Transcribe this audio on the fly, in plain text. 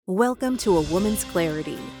Welcome to A Woman's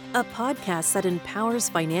Clarity, a podcast that empowers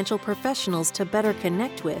financial professionals to better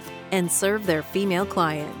connect with and serve their female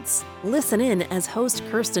clients. Listen in as host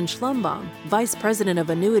Kirsten Schlumbaum, Vice President of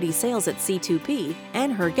Annuity Sales at C2P,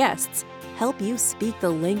 and her guests help you speak the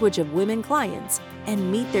language of women clients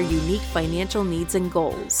and meet their unique financial needs and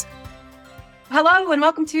goals. Hello and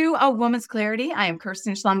welcome to A Woman's Clarity. I am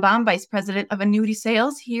Kirsten Schlumbaum, Vice President of Annuity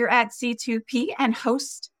Sales here at C2P and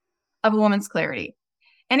host of A Woman's Clarity.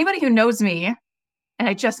 Anybody who knows me, and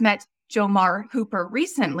I just met Jo Mar Hooper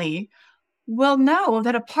recently, will know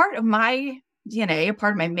that a part of my DNA, a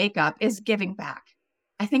part of my makeup is giving back.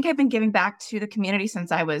 I think I've been giving back to the community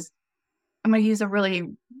since I'm going to use a really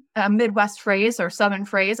Midwest phrase or Southern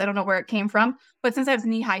phrase. I don't know where it came from, but since I was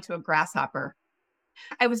knee high to a grasshopper.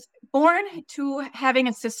 I was born to having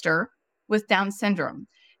a sister with Down syndrome.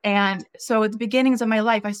 And so at the beginnings of my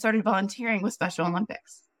life, I started volunteering with Special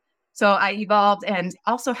Olympics. So I evolved and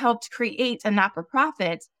also helped create a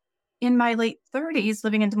not-for-profit in my late 30s,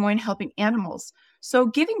 living in Des Moines, helping animals. So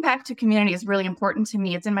giving back to community is really important to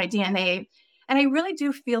me. It's in my DNA. And I really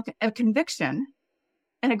do feel a conviction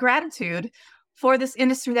and a gratitude for this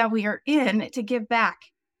industry that we are in to give back.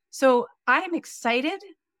 So I am excited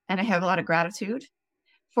and I have a lot of gratitude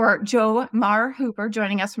for Jo Mar Hooper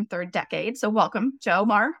joining us from Third Decade. So welcome, Jo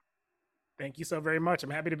Mar. Thank you so very much. I'm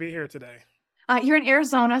happy to be here today. You're in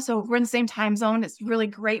Arizona, so we're in the same time zone. It's really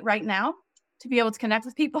great right now to be able to connect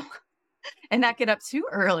with people and not get up too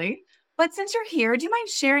early. But since you're here, do you mind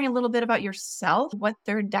sharing a little bit about yourself, what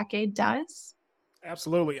Third Decade does?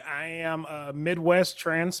 Absolutely. I am a Midwest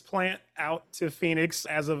transplant out to Phoenix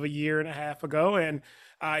as of a year and a half ago. And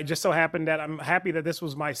it just so happened that I'm happy that this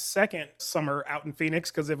was my second summer out in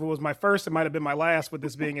Phoenix, because if it was my first, it might have been my last with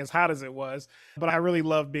this being as hot as it was. But I really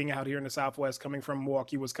love being out here in the Southwest, coming from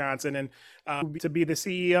Milwaukee, Wisconsin, and to be the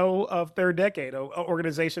CEO of Third Decade, an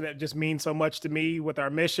organization that just means so much to me with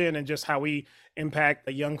our mission and just how we impact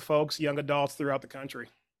the young folks, young adults throughout the country.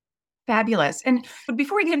 Fabulous. And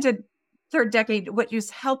before we get into Third Decade, what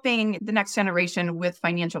is helping the next generation with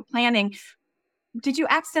financial planning, did you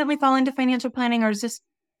accidentally fall into financial planning, or is this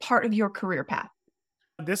part of your career path?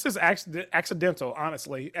 This is accidental,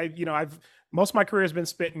 honestly. Most of my career has been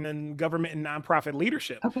spent in government and nonprofit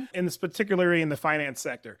leadership, and this particularly in the finance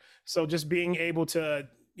sector. So just being able to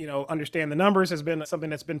understand the numbers has been something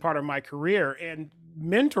that's been part of my career. And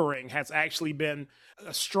mentoring has actually been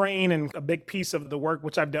a strain and a big piece of the work,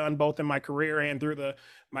 which I've done both in my career and through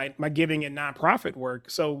my giving and nonprofit work.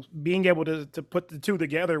 So being able to put the two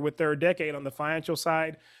together with Third Decade on the financial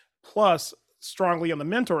side, plus strongly on the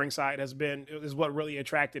mentoring side is what really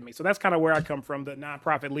attracted me. So that's kind of where I come from, the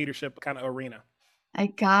nonprofit leadership kind of arena. I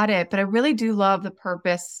got it. But I really do love the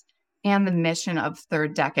purpose and the mission of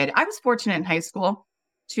Third Decade. I was fortunate in high school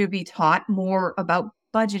to be taught more about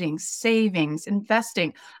budgeting, savings,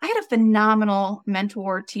 investing. I had a phenomenal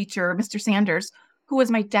mentor teacher, Mr. Sanders, who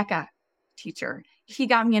was my DECA teacher. He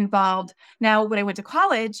got me involved. Now, when I went to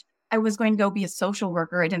college, I was going to go be a social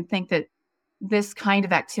worker. I didn't think that this kind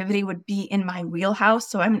of activity would be in my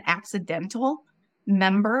wheelhouse. So I'm an accidental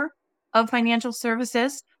member of financial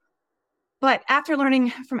services. But after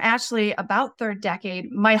learning from Ashley about Third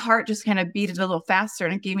Decade, my heart just kind of beat a little faster,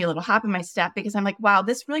 and it gave me a little hop in my step, because I'm like, wow,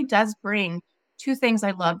 this really does bring two things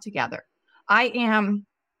I love together. I am,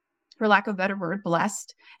 for lack of a better word,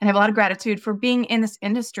 blessed, and have a lot of gratitude for being in this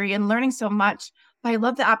industry and learning so much. But I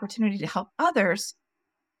love the opportunity to help others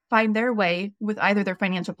find their way with either their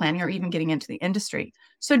financial planning or even getting into the industry.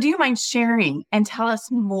 So do you mind sharing and tell us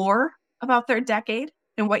more about Third Decade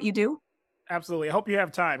and what you do? Absolutely. I hope you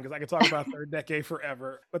have time, because I could talk about Third Decade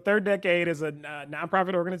forever. But Third Decade is a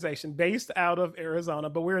nonprofit organization based out of Arizona,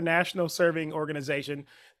 but we're a national serving organization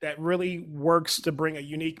that really works to bring a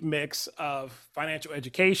unique mix of financial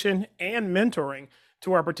education and mentoring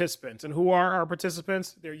to our participants. And who are our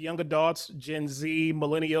participants? They're young adults, Gen Z,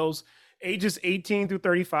 millennials, ages 18 through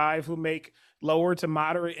 35, who make lower to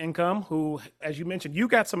moderate income, who, as you mentioned, you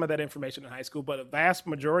got some of that information in high school, but a vast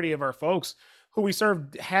majority of our folks who we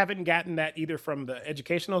serve haven't gotten that either from the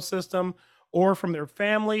educational system or from their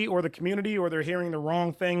family or the community, or they're hearing the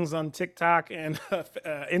wrong things on TikTok and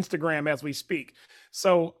Instagram as we speak.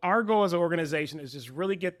 So our goal as an organization is just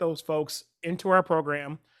really get those folks into our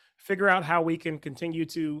program, figure out how we can continue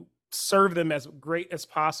to serve them as great as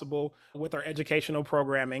possible with our educational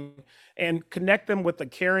programming, and connect them with a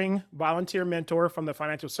caring volunteer mentor from the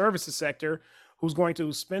financial services sector who's going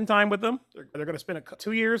to spend time with them. They're going to spend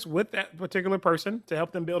 2 years with that particular person to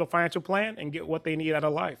help them build a financial plan and get what they need out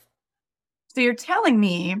of life. So you're telling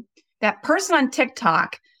me that person on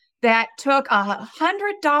TikTok that took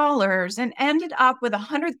 $100 and ended up with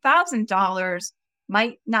 $100,000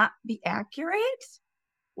 might not be accurate?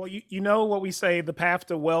 Well, you know what we say, the path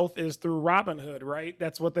to wealth is through Robin Hood, right?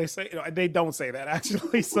 That's what they say. They don't say that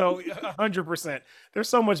actually. So 100%. There's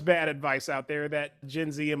so much bad advice out there that Gen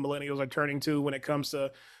Z and millennials are turning to when it comes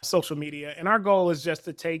to social media. And our goal is just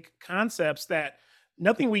to take concepts that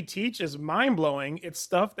nothing we teach is mind blowing. It's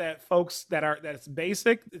stuff that folks that's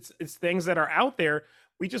basic. It's things that are out there.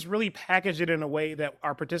 We just really package it in a way that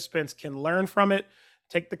our participants can learn from it,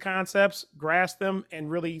 take the concepts, grasp them,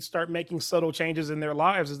 and really start making subtle changes in their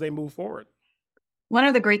lives as they move forward. One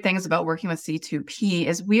of the great things about working with C2P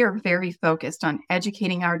is we are very focused on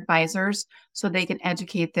educating our advisors so they can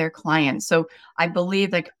educate their clients. So I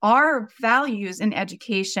believe like our values in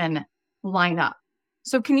education line up.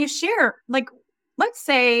 So can you share, like, let's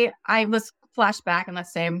say let's flash back and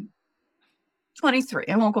let's say I'm 23.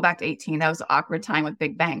 I won't go back to 18. That was an awkward time with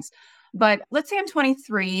big bangs. But let's say I'm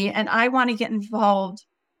 23 and I want to get involved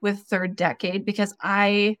with third decade because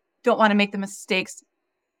I don't want to make the mistakes,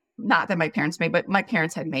 not that my parents made, but my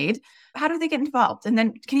parents had made. How do they get involved? And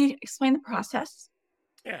then can you explain the process?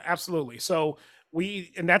 Yeah, absolutely. So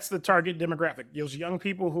and that's the target demographic, those young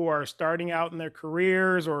people who are starting out in their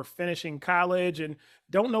careers or finishing college and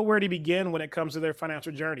don't know where to begin when it comes to their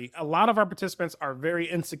financial journey. A lot of our participants are very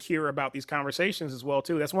insecure about these conversations as well,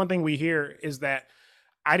 too. That's one thing we hear is that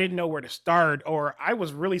I didn't know where to start, or I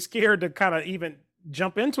was really scared to kind of even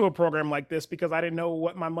jump into a program like this because I didn't know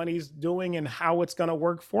what my money's doing and how it's going to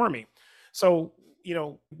work for me. So,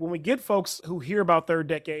 when we get folks who hear about third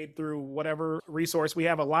decade through whatever resource, we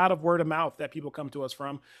have a lot of word of mouth that people come to us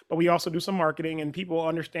from, but we also do some marketing and people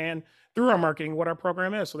understand through our marketing what our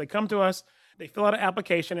program is. So they come to us, they fill out an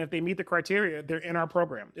application. And if they meet the criteria, they're in our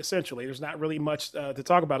program. Essentially, there's not really much to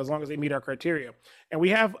talk about as long as they meet our criteria. And we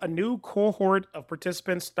have a new cohort of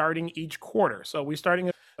participants starting each quarter. So we're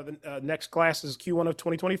starting the next class is Q1 of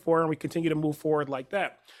 2024, and we continue to move forward like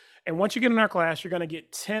that. And once you get in our class, you're going to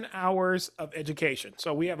get 10 hours of education.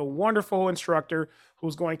 So we have a wonderful instructor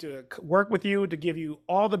who's going to work with you to give you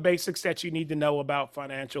all the basics that you need to know about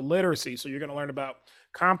financial literacy. So you're going to learn about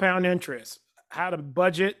compound interest, how to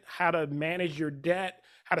budget, how to manage your debt,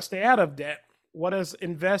 how to stay out of debt. What does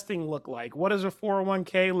investing look like? What does a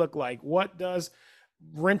 401k look like? What does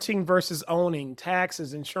renting versus owning,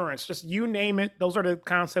 taxes, insurance, just you name it. Those are the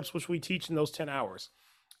concepts which we teach in those 10 hours.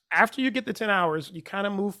 After you get the 10 hours, you kind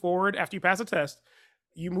of move forward. After you pass a test,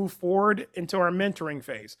 you move forward into our mentoring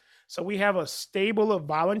phase. So we have a stable of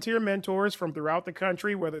volunteer mentors from throughout the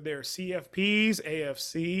country, whether they're CFPs,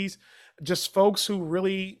 AFCs, just folks who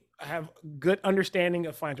really have good understanding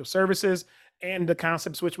of financial services and the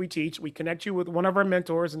concepts which we teach. We connect you with one of our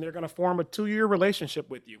mentors, and they're going to form a 2-year relationship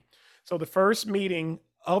with you. So the first meeting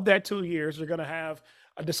of that 2 years, you're going to have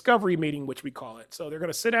a discovery meeting, which we call it. So they're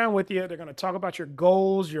going to sit down with you. They're going to talk about your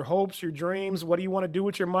goals, your hopes, your dreams. What do you want to do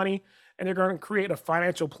with your money? And they're going to create a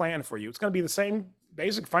financial plan for you. It's going to be the same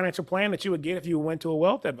basic financial plan that you would get if you went to a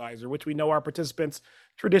wealth advisor, which we know our participants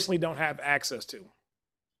traditionally don't have access to.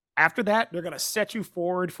 After that, they're going to set you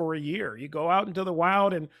forward for a year. You go out into the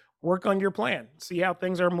wild and work on your plan, see how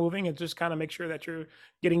things are moving, and just kind of make sure that you're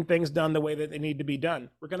getting things done the way that they need to be done.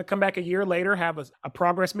 We're going to come back a year later, have a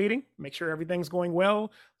progress meeting, make sure everything's going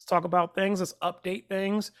well. Let's talk about things. Let's update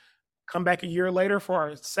things. Come back a year later for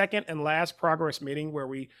our second and last progress meeting where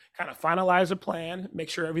we kind of finalize a plan, make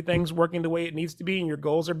sure everything's working the way it needs to be and your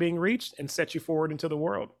goals are being reached, and set you forward into the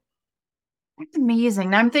world. That's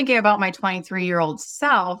amazing. Now I'm thinking about my 23-year-old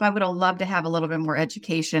self. I would have loved to have a little bit more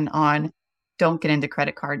education on don't get into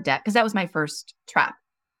credit card debt, because that was my first trap.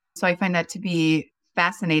 So I find that to be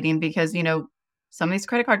fascinating because, some of these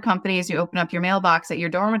credit card companies, you open up your mailbox at your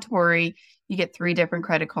dormitory, you get 3 different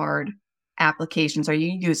credit card applications. Are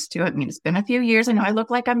you used to it? I mean, it's been a few years. I know I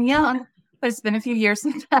look like I'm young, but it's been a few years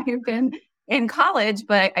since I've been in college,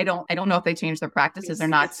 but I don't know if they changed their practices or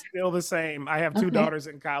not. It's still the same. I have 2 daughters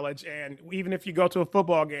in college, and even if you go to a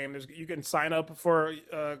football game, you can sign up for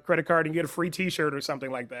a credit card and get a free T-shirt or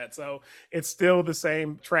something like that. So it's still the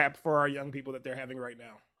same trap for our young people that they're having right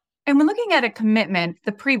now. And when looking at a commitment,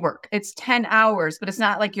 the pre-work, it's 10 hours, but it's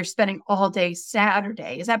not like you're spending all day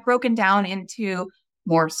Saturday. Is that broken down into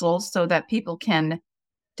morsels so that people can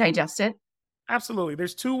digest it? Absolutely.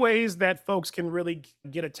 There's 2 ways that folks can really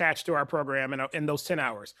get attached to our program in those 10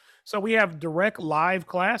 hours. So we have direct live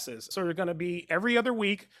classes. So they're going to be every other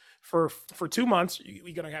week for 2 months.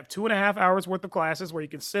 We're going to have 2.5 hours worth of classes where you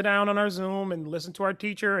can sit down on our Zoom and listen to our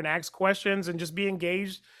teacher and ask questions and just be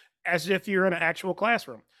engaged as if you're in an actual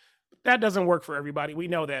classroom. That doesn't work for everybody. We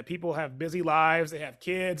know that people have busy lives. They have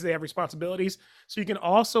kids. They have responsibilities. So you can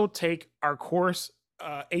also take our course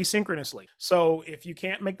asynchronously. So if you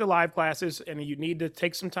can't make the live classes and you need to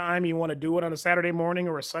take some time, you want to do it on a Saturday morning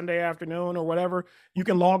or a Sunday afternoon or whatever, you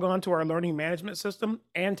can log on to our learning management system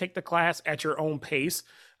and take the class at your own pace.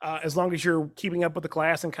 As long as you're keeping up with the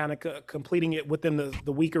class and kind of completing it within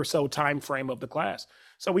the week or so time frame of the class.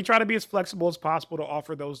 So we try to be as flexible as possible to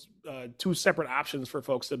offer those two separate options for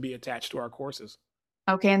folks to be attached to our courses.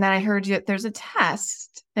 Okay, and then I heard you, there's a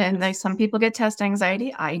test, and like some people get test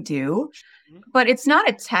anxiety. I do, but it's not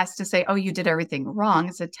a test to say, oh, you did everything wrong.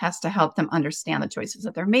 It's a test to help them understand the choices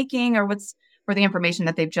that they're making or the information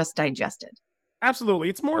that they've just digested. Absolutely.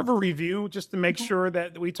 It's more of a review just to make sure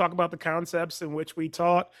that we talk about the concepts in which we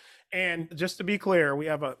taught. And just to be clear, we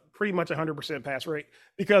have a pretty much 100% pass rate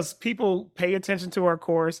because people pay attention to our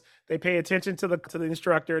course. They pay attention to the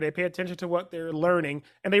instructor. They pay attention to what they're learning.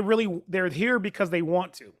 And they're here because they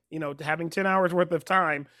want to. Having 10 hours worth of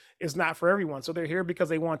time is not for everyone. So they're here because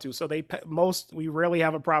they want to. So we rarely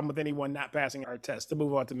have a problem with anyone not passing our test to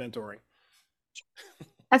move on to mentoring.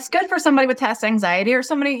 That's good for somebody with test anxiety or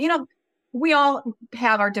somebody, we all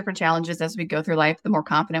have our different challenges as we go through life. The more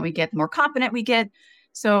confident we get, the more confident we get.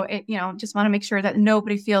 So, just want to make sure that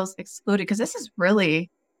nobody feels excluded because this is really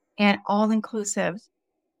an all-inclusive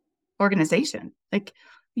organization. Like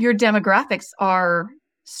your demographics are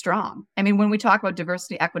strong. I mean, when we talk about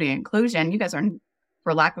diversity, equity, and inclusion, you guys are,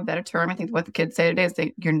 for lack of a better term, I think what the kids say today is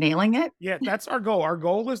you're nailing it. Yeah, that's our goal. Our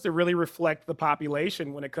goal is to really reflect the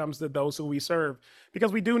population when it comes to those who we serve,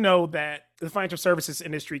 because we do know that the financial services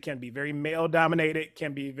industry can be very male dominated,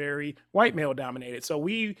 can be very white male dominated. So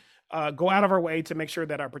we go out of our way to make sure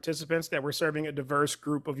that our participants, that we're serving a diverse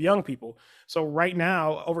group of young people. So right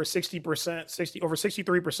now, over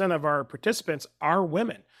 63% of our participants are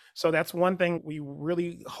women. So that's one thing we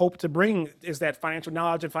really hope to bring is that financial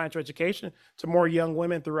knowledge and financial education to more young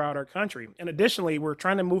women throughout our country. And additionally, we're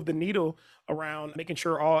trying to move the needle around making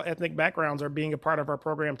sure all ethnic backgrounds are being a part of our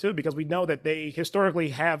program too, because we know that they historically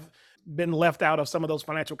have been left out of some of those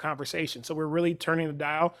financial conversations. So we're really turning the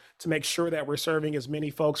dial to make sure that we're serving as many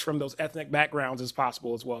folks from those ethnic backgrounds as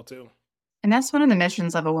possible as well too. And that's one of the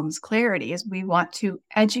missions of A Woman's Clarity is we want to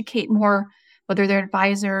educate more, whether they're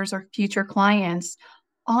advisors or future clients,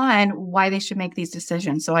 on why they should make these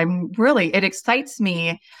decisions. So it excites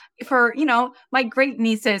me for, my great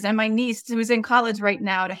nieces and my niece who's in college right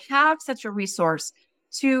now to have such a resource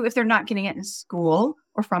to, if they're not getting it in school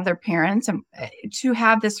or from their parents, and to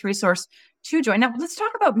have this resource to join. Now, let's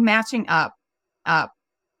talk about matching up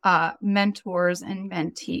mentors and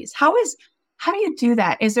mentees. How do you do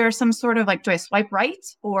that? Is there some sort of do I swipe right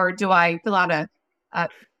or do I fill out a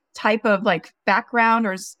type of background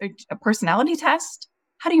or a personality test?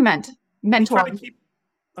 How do you mentor?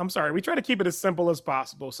 We try to keep it as simple as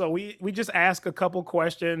possible. So we just ask a couple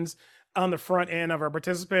questions on the front end of our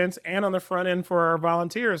participants and on the front end for our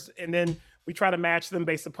volunteers. And then we try to match them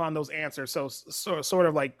based upon those answers. So sort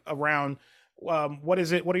of around what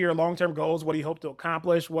is it? What are your long-term goals? What do you hope to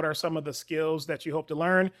accomplish? What are some of the skills that you hope to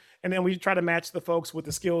learn? And then we try to match the folks with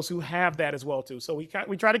the skills who have that as well too. So we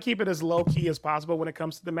try to keep it as low key as possible when it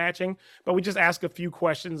comes to the matching, but we just ask a few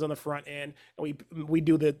questions on the front end and we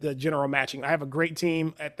do the general matching. I have a great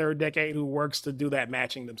team at Third Decade who works to do that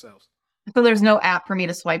matching themselves. So there's no app for me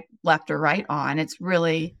to swipe left or right on. It's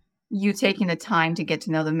really you taking the time to get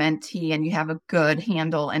to know the mentee and you have a good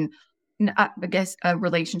handle and I guess a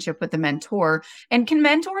relationship with the mentor. And can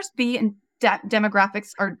mentors be in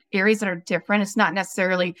demographics or areas that are different? It's not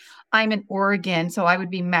necessarily I'm in Oregon, so I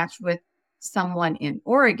would be matched with someone in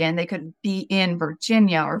Oregon. They could be in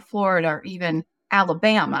Virginia or Florida or even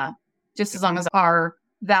Alabama, just as long as our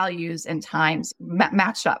values and times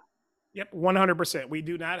match up. Yep, 100%. We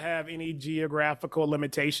do not have any geographical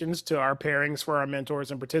limitations to our pairings for our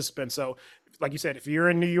mentors and participants. So like you said, if you're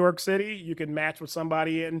in New York City, you can match with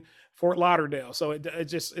somebody in Fort Lauderdale. So it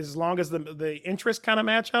just, as long as the interests kind of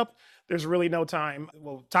match up, there's really no time.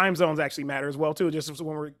 Well, time zones actually matter as well too, just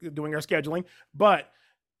when we're doing our scheduling, but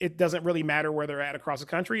it doesn't really matter where they're at across the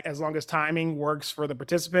country as long as timing works for the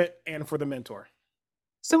participant and for the mentor.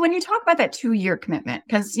 So when you talk about that 2-year commitment,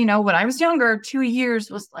 because, when I was younger, 2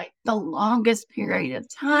 years was the longest period of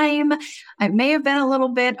time. I may have been a little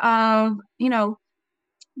bit of,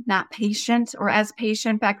 not patient or as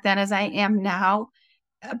patient back then as I am now.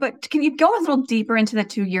 But can you go a little deeper into the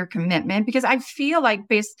 2-year commitment? Because I feel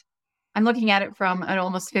I'm looking at it from an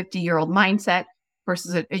almost 50-year-old mindset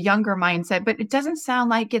versus a younger mindset, but it doesn't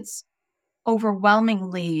sound like it's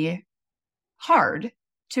overwhelmingly hard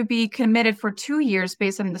to be committed for 2 years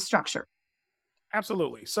based on the structure.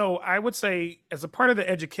 Absolutely. So I would say as a part of the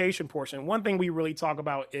education portion, one thing we really talk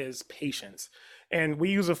about is patience. And we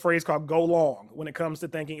use a phrase called go long when it comes to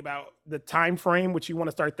thinking about the time frame, which you want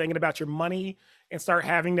to start thinking about your money and start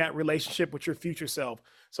having that relationship with your future self.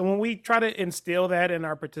 So when we try to instill that in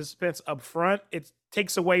our participants up front, it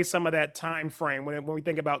takes away some of that time frame when we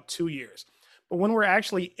think about 2 years. But when we're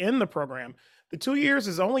actually in the program, the 2 years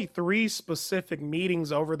is only three specific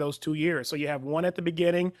meetings over those 2 years. So you have one at the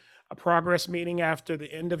beginning, a progress meeting after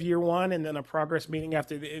the end of year one, and then a progress meeting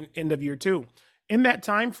after the end of year two. In that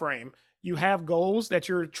time frame, you have goals that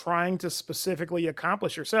you're trying to specifically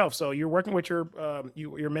accomplish yourself. So you're working with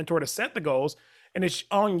your mentor to set the goals, and it's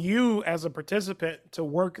on you as a participant to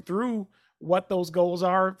work through what those goals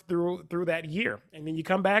are through that year. And then you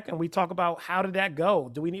come back and we talk about, how did that go?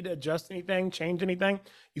 Do we need to adjust anything, change anything?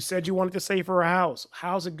 You said you wanted to save for a house.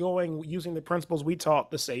 How's it going using the principles we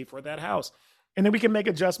taught to save for that house? And then we can make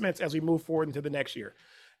adjustments as we move forward into the next year.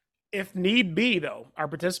 If need be, though, our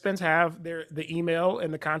participants have the email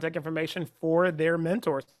and the contact information for their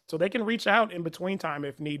mentors, so they can reach out in between time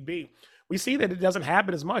if need be. We see that it doesn't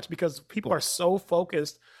happen as much because people are so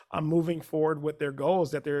focused on moving forward with their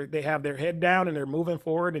goals that they have their head down and they're moving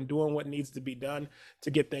forward and doing what needs to be done to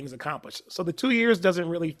get things accomplished. So the 2 years doesn't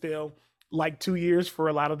really feel like 2 years for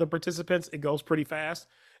a lot of the participants. It goes pretty fast.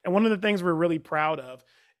 And one of the things we're really proud of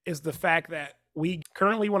is the fact that we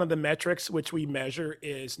currently, one of the metrics which we measure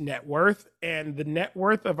is net worth, and the net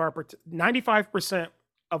worth of 95%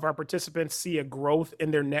 of our participants see a growth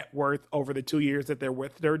in their net worth over the 2 years that they're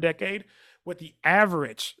with their decade, with the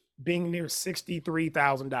average being near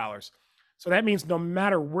 $63,000. So that means no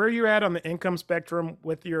matter where you're at on the income spectrum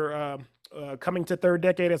with your coming to third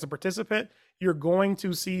decade as a participant, you're going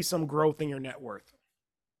to see some growth in your net worth.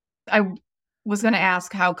 I was going to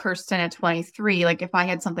ask how Kirsten at 23, like if I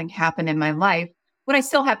had something happen in my life, would I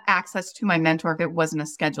still have access to my mentor if it wasn't a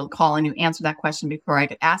scheduled call? And you answered that question before I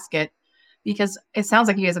could ask it, because it sounds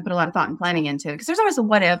like you guys have put a lot of thought and planning into it. Because there's always a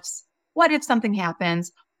what ifs. What if something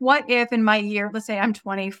happens? What if in my year, let's say I'm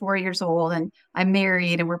 24 years old and I'm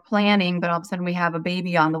married and we're planning, but all of a sudden we have a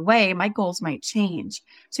baby on the way, my goals might change.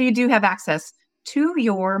 So you do have access to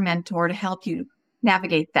your mentor to help you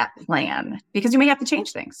navigate that plan, because you may have to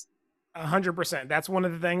change things. 100%. That's one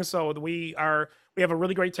of the things. So we have a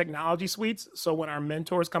really great technology suites. So when our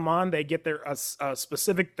mentors come on, they get a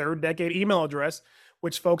specific third decade email address,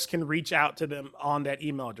 which folks can reach out to them on that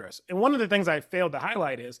email address. And one of the things I failed to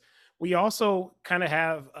highlight is we also kind of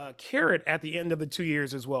have a carrot at the end of the 2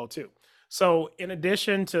 years as well, too. So in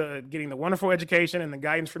addition to getting the wonderful education and the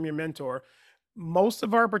guidance from your mentor, most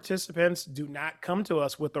of our participants do not come to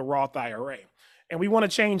us with a Roth IRA. And we want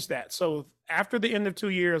to change that. So after the end of 2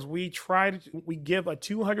 years, we give a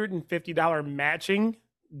 $250 matching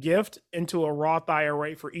gift into a Roth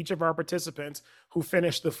IRA for each of our participants who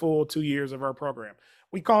finish the full 2 years of our program.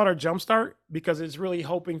 We call it our Jumpstart because it's really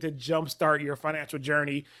hoping to jumpstart your financial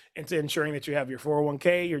journey into ensuring that you have your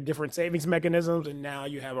 401k, your different savings mechanisms, and now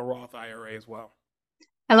you have a Roth IRA as well.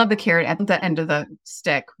 I love the carrot at the end of the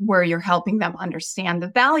stick where you're helping them understand the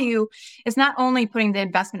value is not only putting the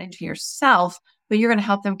investment into yourself, but you're going to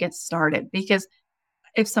help them get started. Because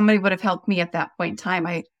if somebody would have helped me at that point in time,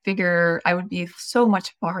 I figure I would be so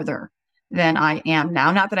much farther than I am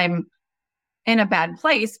now. Not that I'm in a bad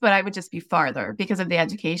place, but I would just be farther because of the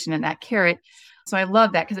education and that carrot. So I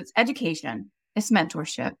love that because it's education, it's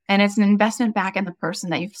mentorship, and it's an investment back in the person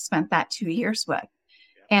that you've spent that 2 years with.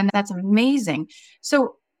 And that's amazing.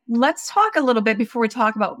 So let's talk a little bit before we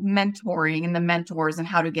talk about mentoring and the mentors and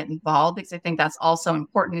how to get involved, because I think that's also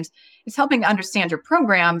important. It's helping to understand your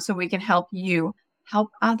program so we can help you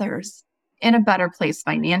help others in a better place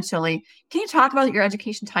financially. Can you talk about your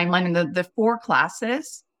education timeline and the 4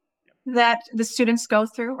 classes that the students go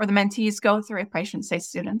through, or the mentees go through? I probably shouldn't say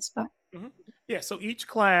students, but. Mm-hmm. Yeah, so each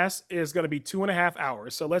class is going to be 2.5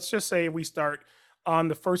 hours. So let's just say we start on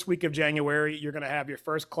the first week of January. You're going to have your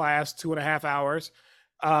first class, 2.5 hours.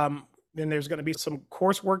 Then there's going to be some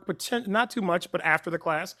coursework, but not too much, but after the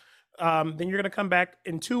class. Then you're going to come back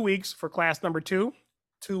in 2 weeks for class number 2,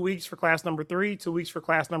 2 weeks for class number 3, 2 weeks for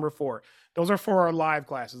class number 4. Those are for our live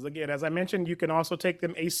classes. Again, as I mentioned, you can also take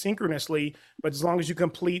them asynchronously, but as long as you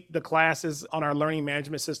complete the classes on our learning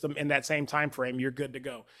management system in that same time frame, you're good to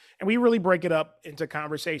go. And we really break it up into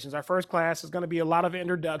conversations. Our first class is going to be a lot of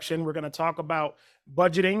introduction. We're going to talk about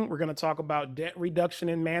budgeting. We're going to talk about debt reduction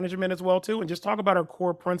and management as well, too, and just talk about our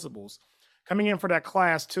core principles. Coming in for that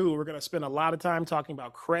class, too, we're going to spend a lot of time talking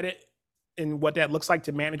about credit and what that looks like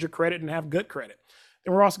to manage your credit and have good credit.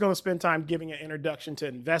 Then we're also going to spend time giving an introduction to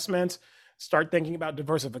investments, start thinking about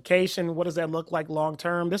diversification. What does that look like long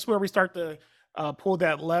term? This is where we start to pull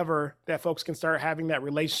that lever that folks can start having that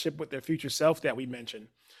relationship with their future self that we mentioned.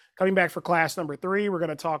 Coming back for class number 3, we're going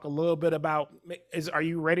to talk a little bit about, are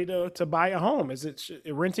you ready to buy a home? Is it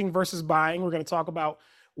renting versus buying? We're going to talk about,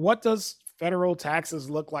 what does federal taxes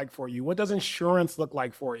look like for you? What does insurance look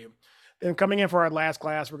like for you? Then coming in for our last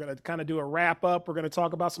class, we're going to kind of do a wrap up. We're going to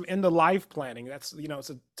talk about some end of life planning. That's, it's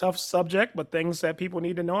a tough subject, but things that people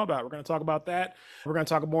need to know about. We're going to talk about that. We're going to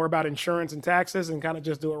talk more about insurance and taxes, and kind of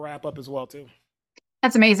just do a wrap up as well too.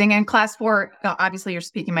 That's amazing. And class 4, obviously you're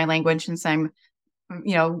speaking my language since I'm,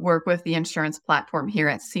 work with the insurance platform here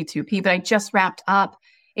at C2P, but I just wrapped up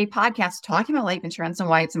a podcast talking about life insurance and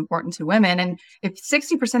why it's important to women. And if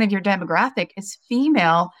 60% of your demographic is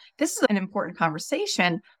female, this is an important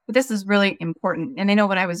conversation, but this is really important. And I know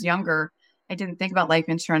when I was younger, I didn't think about life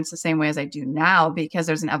insurance the same way as I do now, because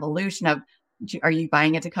there's an evolution of, are you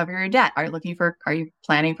buying it to cover your debt? Are you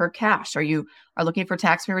planning for cash? Are looking for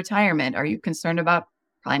tax-free retirement? Are you concerned about,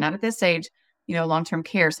 probably not at this age, long-term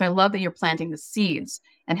care? So I love that you're planting the seeds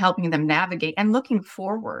and helping them navigate and looking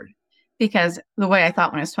forward, because the way I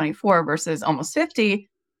thought when I was 24 versus almost 50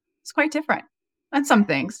 is quite different on some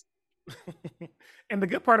things. And the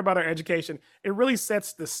good part about our education, it really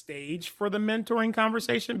sets the stage for the mentoring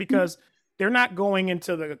conversation, because they're not going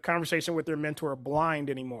into the conversation with their mentor blind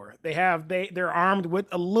anymore. They're armed with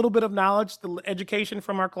a little bit of knowledge, the education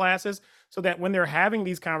from our classes, so that when they're having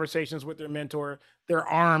these conversations with their mentor, they're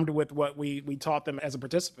armed with what we taught them as a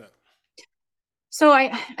participant. So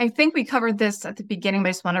I think we covered this at the beginning, but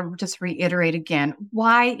I just want to reiterate again.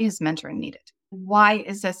 Why is mentoring needed? Why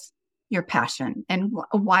is this your passion? And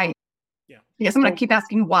why? Yeah. Yes, I'm going to keep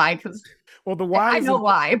asking why, because the why. I know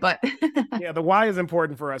why, but yeah, the why is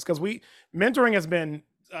important for us, because mentoring has been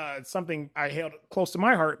something I held close to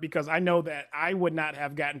my heart, because I know that I would not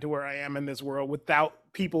have gotten to where I am in this world without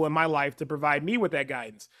people in my life to provide me with that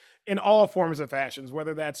guidance in all forms of fashions,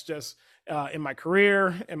 whether that's just in my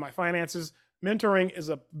career, in my finances. Mentoring is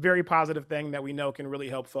a very positive thing that we know can really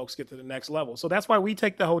help folks get to the next level. So that's why we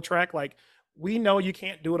take the whole track. Like, we know you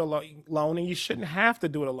can't do it alone, and you shouldn't have to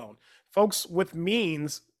do it alone. Folks with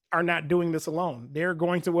means are not doing this alone. They're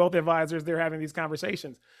going to wealth advisors. They're having these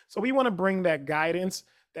conversations. So we want to bring that guidance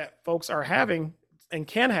that folks are having and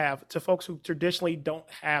can have to folks who traditionally don't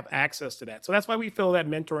have access to that. So that's why we feel that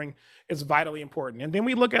mentoring is vitally important. And then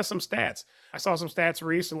we look at some stats. I saw some stats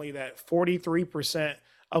recently that 43%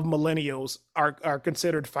 of millennials are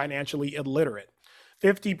considered financially illiterate.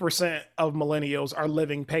 50% of millennials are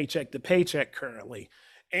living paycheck to paycheck currently.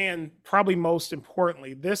 And probably most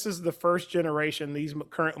importantly, this is the first generation, these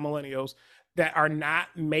current millennials, that are not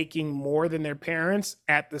making more than their parents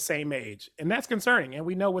at the same age. And that's concerning. And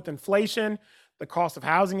we know with inflation, the cost of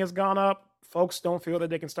housing has gone up. Folks don't feel that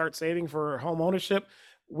they can start saving for home ownership.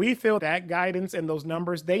 We feel that guidance and those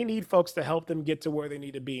numbers, they need folks to help them get to where they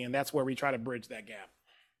need to be. And that's where we try to bridge that gap.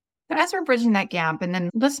 As we're bridging that gap, and then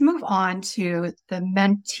let's move on to the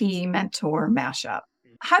mentee-mentor mashup.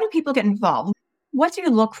 How do people get involved? What do you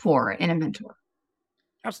look for in a mentor?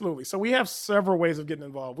 Absolutely. So we have several ways of getting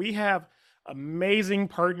involved. We have amazing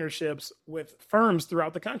partnerships with firms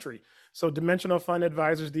throughout the country. So Dimensional Fund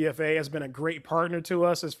Advisors, DFA, has been a great partner to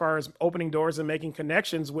us as far as opening doors and making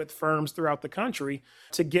connections with firms throughout the country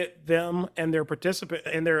to get them and their participant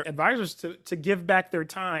and their advisors to give back their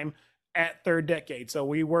time at Third Decade. So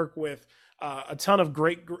we work with a ton of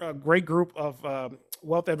great group of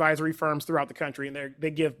wealth advisory firms throughout the country, and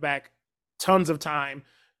they give back tons of time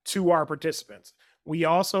to our participants. We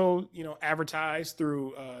also, advertise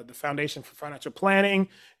through the Foundation for Financial Planning,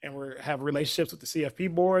 and we have relationships with the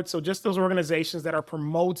CFP board. So just those organizations that are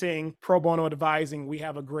promoting pro bono advising, we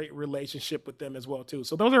have a great relationship with them as well too.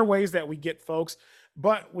 So those are ways that we get folks.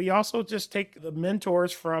 But we also just take the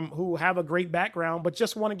mentors from who have a great background, but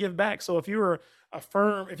just want to give back. So if you're a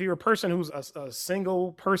person who's a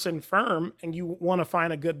single person firm and you want to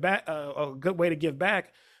find a good way to give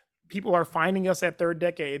back, people are finding us at Third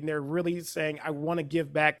Decade, and they're really saying, I want to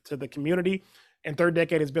give back to the community. And Third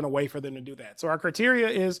Decade has been a way for them to do that. So our criteria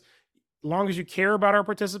is, as long as you care about our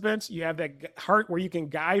participants, you have that heart where you can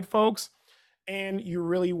guide folks, and you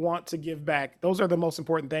really want to give back. Those are the most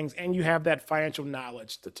important things. And you have that financial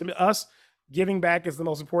knowledge. To us, giving back is the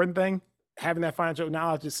most important thing. Having that financial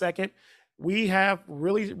knowledge is second. We have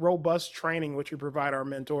really robust training, which we provide our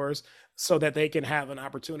mentors so that they can have an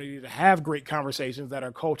opportunity to have great conversations that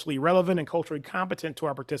are culturally relevant and culturally competent to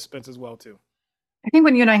our participants as well, too. I think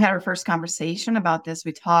when you and I had our first conversation about this,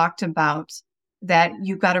 we talked about that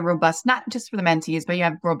you've got a robust, not just for the mentees, but you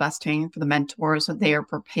have robust training for the mentors so they are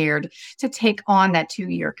prepared to take on that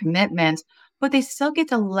 2-year commitment, but they still get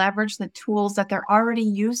to leverage the tools that they're already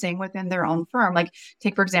using within their own firm. Like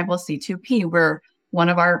take, for example, C2P, where one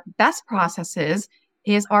of our best processes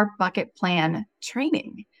is our bucket plan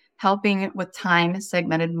training. helping with time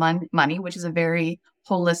segmented money, which is a very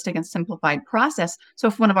holistic and simplified process. So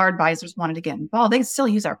if one of our advisors wanted to get involved, they can still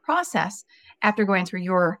use our process after going through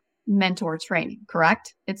your mentor training,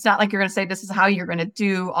 correct? It's not like you're going to say, this is how you're going to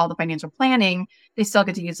do all the financial planning. They still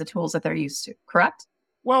get to use the tools that they're used to, correct?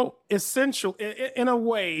 Well, essential in a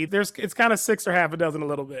way, it's kind of six or half a dozen a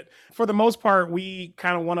little bit. For the most part, we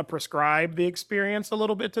kind of want to prescribe the experience a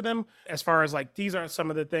little bit to them as far as like, these are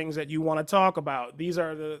some of the things that you want to talk about. These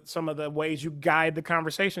are some of the ways you guide the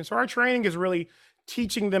conversation. So our training is really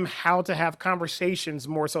teaching them how to have conversations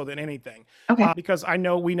more so than anything. Okay. Because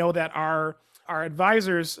we know that our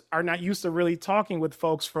advisors are not used to really talking with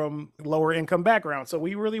folks from lower income backgrounds. So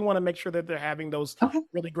we really want to make sure that they're having those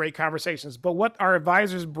really great conversations. But what our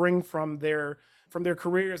advisors bring from their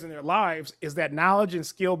careers and their lives is that knowledge and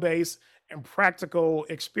skill base and practical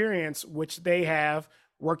experience, which they have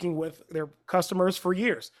working with their customers for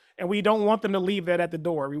years. And we don't want them to leave that at the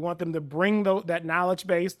door. We want them to bring that knowledge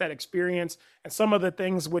base, that experience, and some of the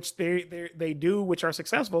things which they do, which are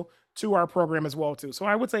successful, to our program as well too. So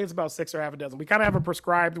I would say it's about six or half a dozen. We kind of have a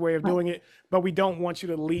prescribed way of doing it, but we don't want you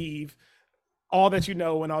to leave all that you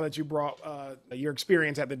know and all that you brought your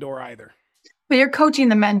experience at the door either. But you're coaching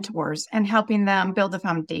the mentors and helping them build a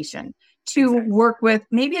foundation to work with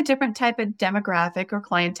maybe a different type of demographic or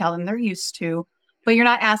clientele than they're used to. But you're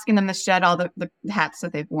not asking them to shed all the hats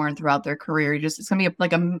that they've worn throughout their career. It's going to be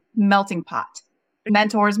like a melting pot.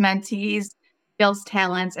 Mentors, mentees, skills,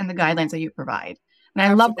 talents, and the guidelines that you provide. And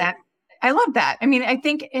I love that. I love that. I mean, I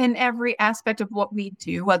think in every aspect of what we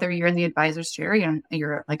do, whether you're in the advisor's chair,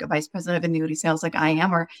 you're like a vice president of annuity sales like I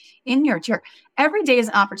am, or in your chair, every day is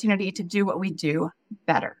an opportunity to do what we do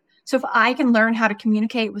better. So if I can learn how to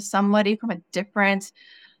communicate with somebody from a different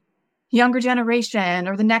younger generation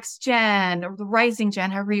or the next gen or the rising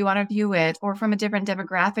gen, however you want to view it, or from a different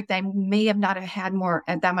demographic that I may have not had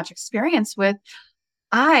that much experience with,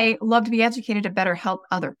 I love to be educated to better help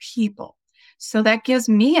other people. So that gives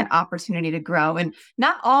me an opportunity to grow. And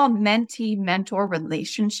not all mentee-mentor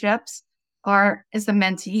relationships is the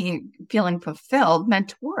mentee feeling fulfilled.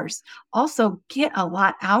 Mentors also get a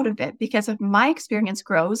lot out of it because if my experience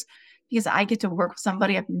grows, because I get to work with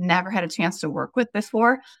somebody I've never had a chance to work with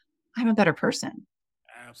before, I'm a better person.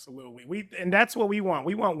 Absolutely. And that's what we want.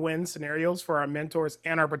 We want win scenarios for our mentors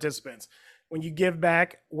and our participants. When you give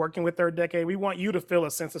back working with Third Decade, we want you to feel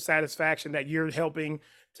a sense of satisfaction that you're helping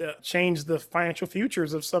to change the financial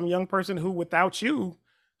futures of some young person who, without you,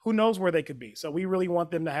 who knows where they could be. So we really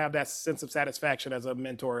want them to have that sense of satisfaction as a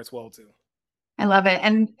mentor as well, too. I love it.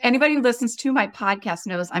 And anybody who listens to my podcast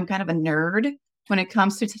knows I'm kind of a nerd when it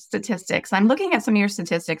comes to statistics. I'm looking at some of your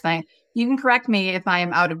statistics. You can correct me if I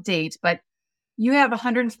am out of date, but you have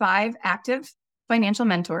 105 active financial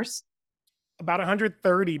mentors. About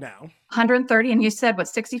 130 now. 130. And you said,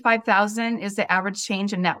 65,000 is the average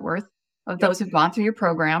change in net worth of those who've gone through your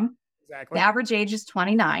program. Exactly. The average age is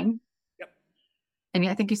 29. Yep. And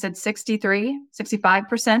I think you said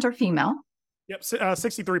 65% are female. Yep,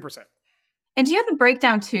 63%. And do you have a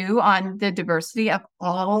breakdown too on the diversity of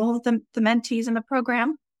all the mentees in the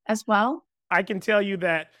program as well? I can tell you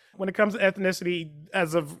that when it comes to ethnicity,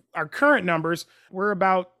 as of our current numbers, we're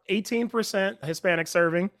about 18% Hispanic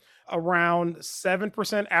serving, around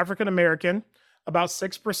 7% African American, about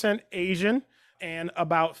 6% Asian, and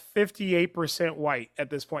about 58% white at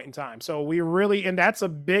this point in time. So and that's a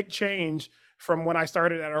big change from when I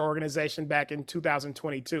started at our organization back in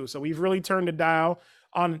 2022. So we've really turned the dial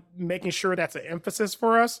on making sure that's an emphasis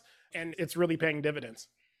for us, and it's really paying dividends.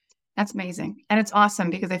 That's amazing. And it's awesome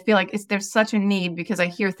because I feel like there's such a need, because I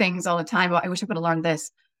hear things all the time. Well, I wish I would have learned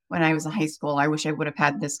this when I was in high school. I wish I would have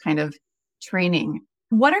had this kind of training.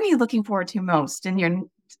 What are you looking forward to most in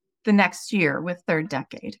the next year with Third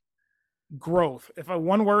Decade? Growth. If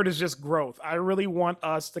one word is just growth, I really want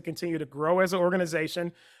us to continue to grow as an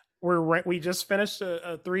organization. We just finished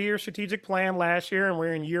a 3-year strategic plan last year, and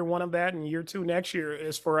we're in year 1 of that, and year 2 next year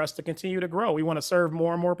is for us to continue to grow. We want to serve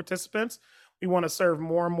more and more participants. We want to serve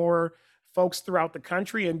more and more folks throughout the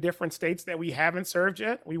country in different states that we haven't served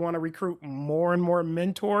yet. We want to recruit more and more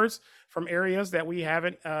mentors from areas that we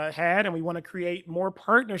haven't had, and we want to create more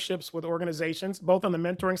partnerships with organizations, both on the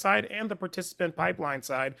mentoring side and the participant pipeline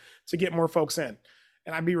side, to get more folks in.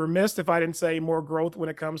 And I'd be remiss if I didn't say more growth when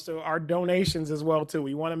it comes to our donations as well, too.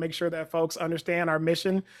 We want to make sure that folks understand our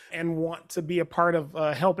mission and want to be a part of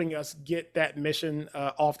helping us get that mission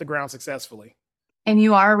off the ground successfully. And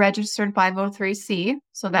you are a registered 503c,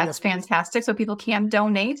 so that's fantastic. So people can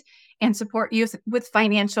donate and support you with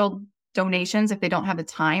financial donations if they don't have the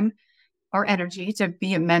time or energy to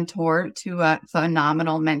be a mentor to a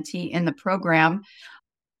phenomenal mentee in the program.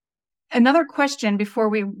 Another question before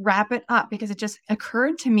we wrap it up, because it just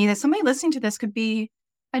occurred to me that somebody listening to this could be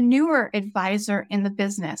a newer advisor in the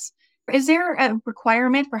business. Is there a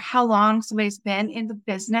requirement for how long somebody's been in the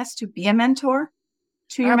business to be a mentor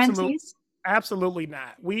to your Absolutely. mentees? Absolutely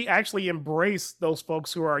not. We actually embrace those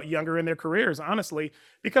folks who are younger in their careers, honestly,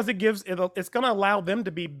 because it's going to allow them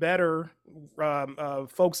to be better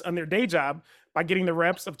folks on their day job by getting the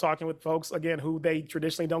reps of talking with folks again who they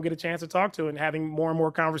traditionally don't get a chance to talk to and having more and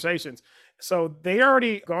more conversations. So they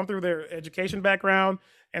already gone through their education background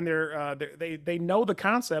and they know the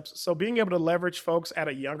concepts. So being able to leverage folks at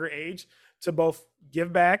a younger age to both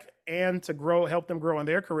give back and to grow, help them grow in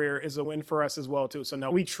their career is a win for us as well too. So no,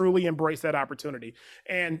 we truly embrace that opportunity.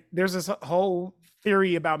 And there's this whole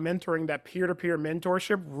theory about mentoring that peer-to-peer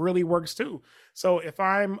mentorship really works too. So if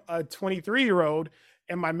I'm a 23-year-old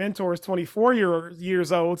and my mentor is 24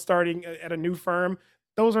 years old starting at a new firm,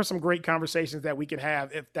 those are some great conversations that we can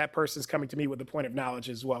have if that person's coming to me with a point of knowledge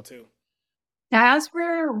as well too. Now, as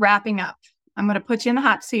we're wrapping up, I'm going to put you in the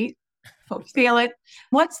hot seat. Folks feel it.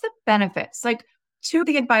 What's the benefits, like to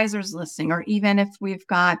the advisors listening, or even if we've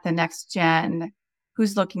got the next gen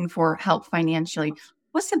who's looking for help financially,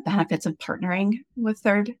 what's the benefits of partnering with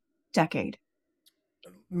Third Decade?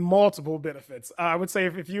 Multiple benefits. I would say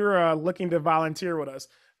if you're looking to volunteer with us,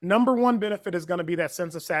 number one benefit is going to be that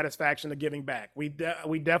sense of satisfaction of giving back. We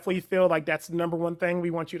definitely feel like that's the number one thing. We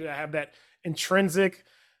want you to have that intrinsic,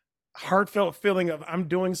 heartfelt feeling of I'm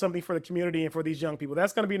doing something for the community and for these young people.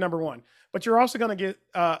 That's going to be number one. But you're also going to get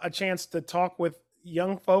a chance to talk with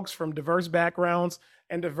young folks from diverse backgrounds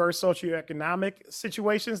and diverse socioeconomic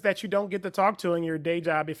situations that you don't get to talk to in your day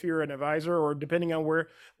job if you're an advisor or depending on where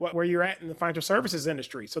you're at in the financial services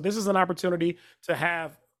industry. So this is an opportunity to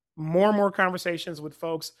have more and more conversations with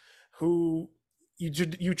folks who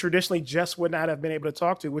you traditionally just would not have been able to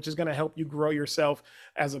talk to, which is going to help you grow yourself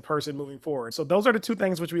as a person moving forward. So those are the two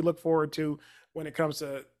things which we look forward to when it comes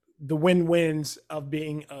to the win-wins of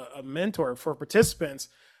being a mentor for participants.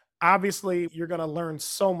 Obviously, you're going to learn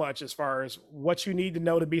so much as far as what you need to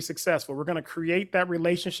know to be successful. We're going to create that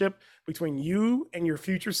relationship between you and your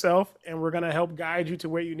future self, and we're going to help guide you to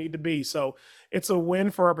where you need to be. So it's a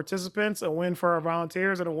win for our participants, a win for our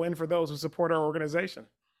volunteers, and a win for those who support our organization.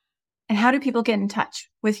 And how do people get in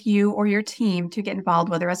touch with you or your team to get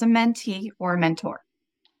involved, whether as a mentee or a mentor?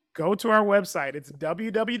 Go to our website. It's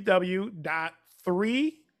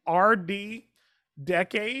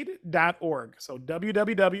www.3rdecade.org. So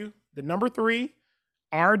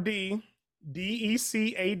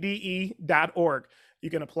www.3rdecade.org. You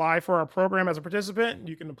can apply for our program as a participant.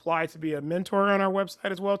 You can apply to be a mentor on our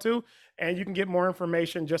website as well too. And you can get more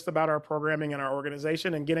information just about our programming and our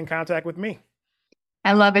organization and get in contact with me.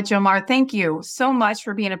 I love it, Jomar. Thank you so much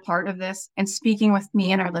for being a part of this and speaking with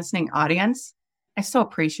me and our listening audience. I so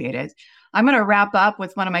appreciate it. I'm going to wrap up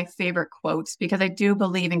with one of my favorite quotes because I do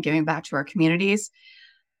believe in giving back to our communities.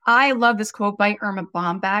 I love this quote by Erma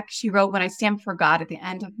Bombeck. She wrote, "When I stand before God at the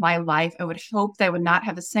end of my life, I would hope that I would not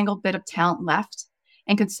have a single bit of talent left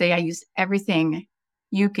and could say I used everything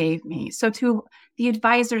you gave me." So to the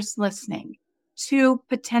advisors listening, to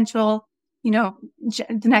potential the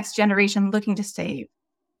next generation looking to save,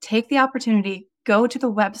 take the opportunity, go to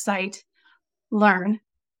the website, learn,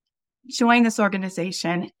 join this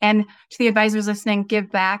organization, and to the advisors listening, give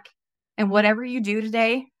back. And whatever you do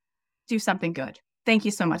today, do something good. Thank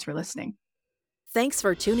you so much for listening. Thanks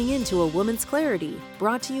for tuning in to A Woman's Clarity,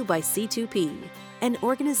 brought to you by C2P, an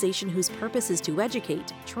organization whose purpose is to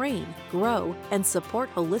educate, train, grow, and support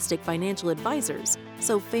holistic financial advisors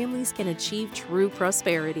so families can achieve true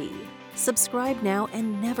prosperity. Subscribe now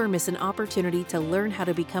and never miss an opportunity to learn how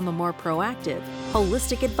to become a more proactive,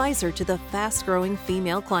 holistic advisor to the fast-growing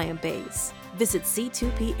female client base. Visit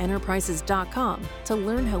c2penterprises.com to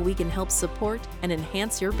learn how we can help support and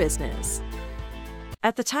enhance your business.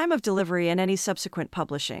 At the time of delivery and any subsequent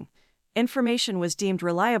publishing, information was deemed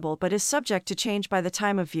reliable but is subject to change by the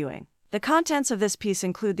time of viewing. The contents of this piece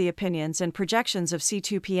include the opinions and projections of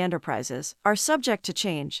C2P Enterprises, are subject to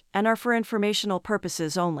change, and are for informational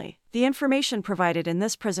purposes only. The information provided in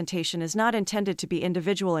this presentation is not intended to be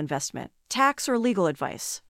individual investment, tax, or legal advice.